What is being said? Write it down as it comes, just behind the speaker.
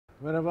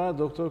Merhaba,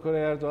 Doktor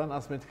Koray Erdogan,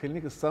 ASMED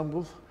Klinik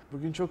İstanbul.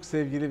 Bugün çok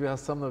sevgili bir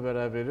hastamla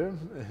beraberim,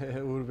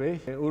 Uğur Bey.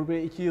 Uğur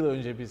Bey 2 yıl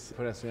önce biz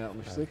operasyon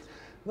yapmıştık.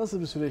 Evet.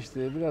 Nasıl bir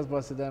süreçti? Biraz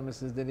bahseder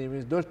misiniz?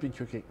 Deneyimimiz 4000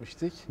 kök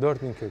ekmiştik.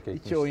 4000 kök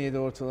ekmiştik. 2.17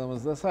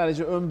 ortalamamızda.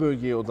 Sadece ön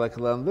bölgeye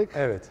odaklandık.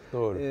 Evet,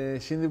 doğru.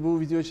 Şimdi bu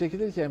video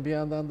çekilirken bir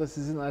yandan da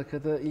sizin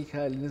arkada ilk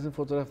halinizin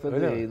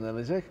fotoğrafları da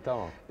yayınlanacak.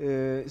 Tamam.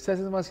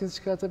 İsterseniz maskenizi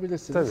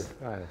çıkartabilirsiniz.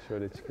 Tabii, aynen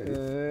şöyle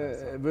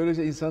çıkarayım.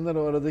 Böylece insanlar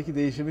o aradaki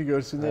değişimi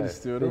görsünler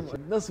istiyorum.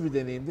 Peki. Nasıl bir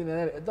deneyimdi?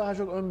 Neler? Daha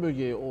çok ön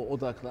bölgeye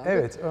odaklandık.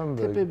 Evet, ön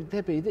bölge.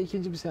 Tepeyi de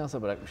ikinci bir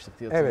seansa bırakmıştık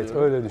diye hatırlıyorum.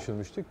 Evet, öyle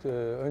düşünmüştük.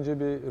 Önce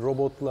bir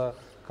robotla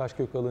kaş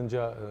kök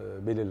alınca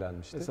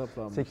belirlenmişti.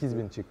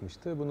 8000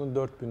 çıkmıştı. Bunun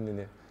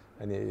 4000'ini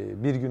hani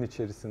bir gün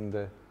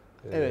içerisinde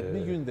evet,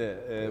 bir günde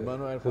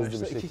manuel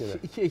başta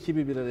iki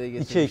ekibi bir araya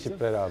getirmiştim. 2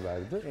 ekip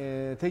beraberdi.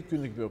 Tek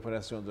günlük bir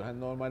operasyondu. Hani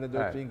normalde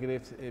 4000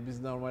 Graft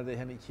biz normalde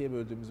hani ikiye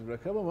böldüğümüz bir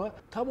rakam ama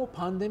tam o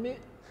pandemi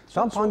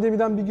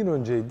pandemiden bir gün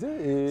önceydi.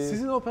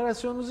 Sizin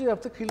operasyonunuzu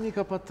yaptık, kliniği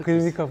kapattık.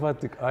 Kliniği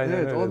kapattık, aynen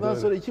evet, öyle. Ondan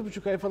sonra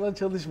 2,5 ay falan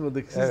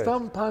çalışmadık. Siz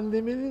tam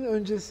pandeminin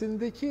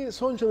öncesindeki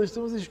son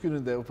çalıştığımız iş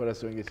gününde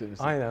operasyon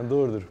geçirmişsiniz. Aynen,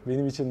 doğrudur.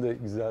 Benim için de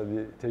güzel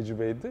bir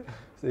tecrübeydi.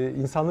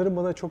 İnsanların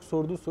bana çok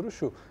sorduğu soru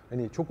şu,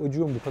 hani çok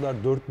acıyor mu bu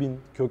kadar 4000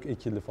 kök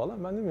ekildi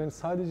falan. Ben de yani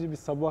sadece bir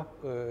sabah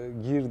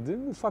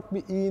girdim, ufak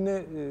bir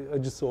iğne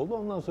acısı oldu.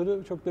 Ondan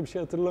sonra çok da bir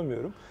şey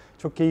hatırlamıyorum.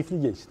 Çok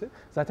keyifli geçti.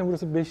 Zaten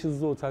burası 5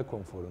 yıldızlı otel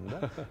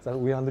konforunda. Zaten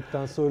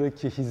uyandıktan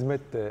sonraki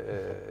hizmet de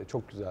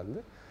çok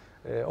güzeldi.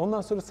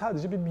 Ondan sonra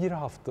sadece bir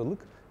haftalık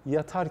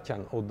yatarken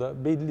o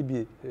da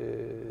belli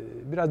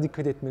biraz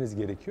dikkat etmeniz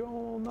gerekiyor.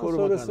 Ondan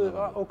sonrası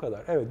o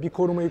kadar. Evet, bir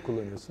korumayı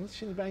kullanıyorsunuz.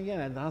 Şimdi ben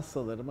genelde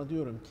hastalarıma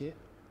diyorum ki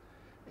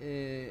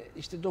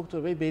işte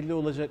doktor bey belli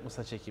olacak mı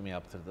saç ekimi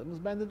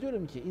yaptırdığımız. Ben de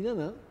diyorum ki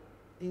inanın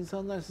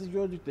insanlar sizi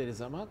gördükleri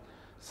zaman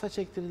saç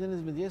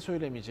ektirdiniz mi diye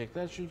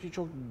söylemeyecekler. Çünkü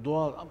çok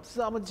doğal.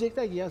 Size ama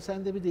diyecekler ki ya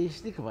sende bir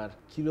değişiklik var.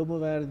 Kilo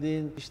mu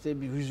verdin,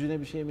 işte bir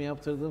yüzüne bir şey mi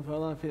yaptırdın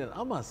falan filan.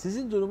 Ama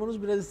sizin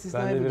durumunuz biraz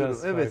istisnai bir durum.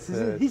 Evet,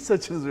 sizin hiç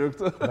saçınız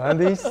yoktu.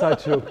 Bende hiç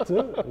saç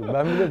yoktu.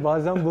 Ben bile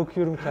bazen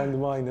bakıyorum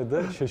kendime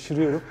aynada,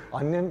 şaşırıyorum.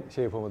 Annem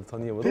şey yapamadı,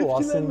 tanıyamadı. Tepkiler o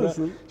aslında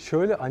nasıl?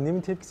 Şöyle,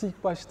 annemin tepkisi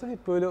ilk başta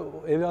hep böyle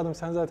evladım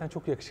sen zaten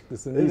çok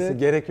yakışıklısın. Neyse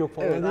gerek yok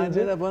falan evet,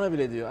 deyince. anneler bana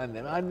bile diyor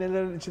annem.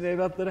 Annelerin için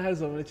evlatları her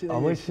zaman için.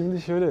 Ama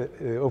şimdi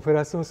şöyle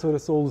operasyon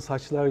sonrası oldu,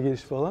 saçlar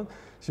geliş falan.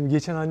 Şimdi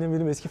geçen annem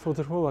benim eski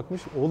fotoğrafıma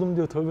bakmış. Oğlum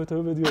diyor tövbe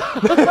tövbe diyor.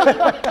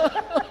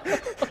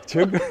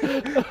 Çok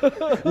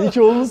iyi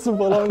ki olmuşsun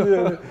falan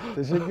diyor. Yani.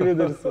 Teşekkür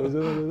ederiz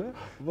hocam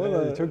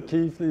da. Çok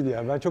keyifliydi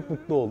yani. Ben çok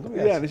mutlu oldum.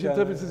 Yani şimdi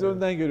tabii siz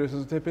önden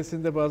görüyorsunuz.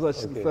 Tepesinde bazı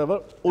açıklıklar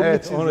var. Onun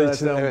evet, için onun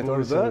zaten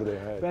burada.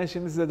 Evet. Ben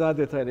şimdi size daha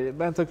detaylı.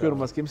 Ben takıyorum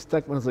maskemi. Siz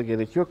takmanıza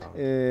gerek yok.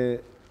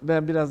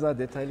 Ben biraz daha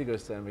detaylı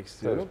göstermek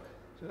istiyorum. Tabii.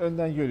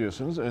 Önden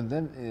görüyorsunuz.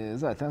 Önden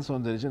zaten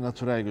son derece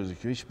natural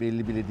gözüküyor. Hiç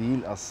belli bile değil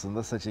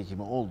aslında saç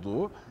ekimi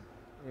olduğu.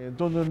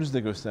 Donörünüzü de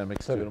göstermek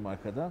istiyorum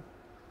arkadan.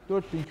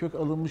 4000 kök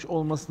alınmış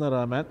olmasına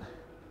rağmen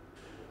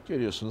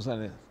görüyorsunuz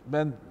hani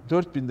ben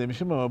 4000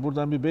 demişim ama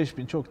buradan bir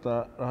 5000 çok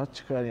daha rahat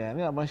çıkar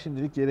yani ama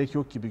şimdilik gerek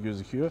yok gibi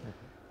gözüküyor.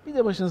 Bir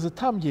de başınızı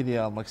tam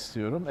geriye almak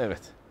istiyorum.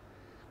 Evet.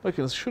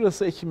 Bakınız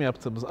şurası ekim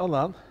yaptığımız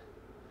alan.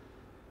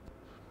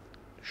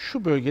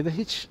 Şu bölgede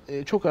hiç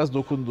çok az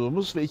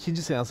dokunduğumuz ve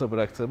ikinci seansa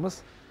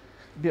bıraktığımız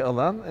bir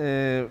alan.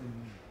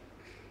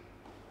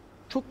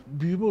 Çok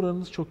büyüme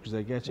oranınız çok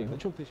güzel gerçekten.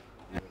 Çok teşekkür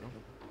ediyorum.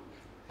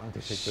 Ben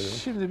teşekkür ederim.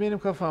 Şimdi benim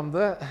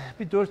kafamda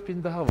bir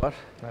 4000 daha var.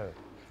 Evet.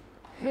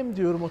 Hem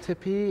diyorum o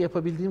tepeyi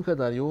yapabildiğim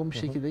kadar yoğun bir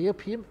şekilde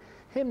yapayım.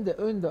 Hem de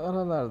önde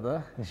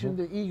aralarda,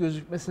 şimdi iyi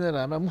gözükmesine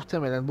rağmen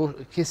muhtemelen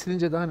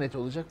kesilince daha net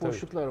olacak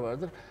boşluklar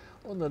vardır.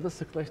 Onları da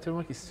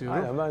sıklaştırmak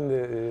istiyorum. Aynen, ben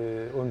de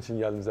onun için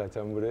geldim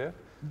zaten buraya.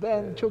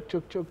 Ben çok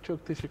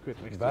teşekkür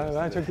etmek istiyorum.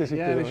 Ben çok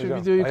teşekkür ederim hocam. Yani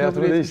şu videoyu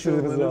kabul etmiş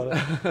olmanız.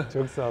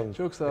 Çok sağ olun.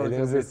 Çok sağ olun.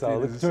 Elinize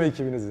sağlık. Tüm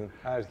ekibinizin,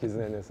 herkesin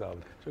eline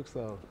sağlık. Çok sağ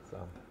olun. Sağ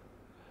olun.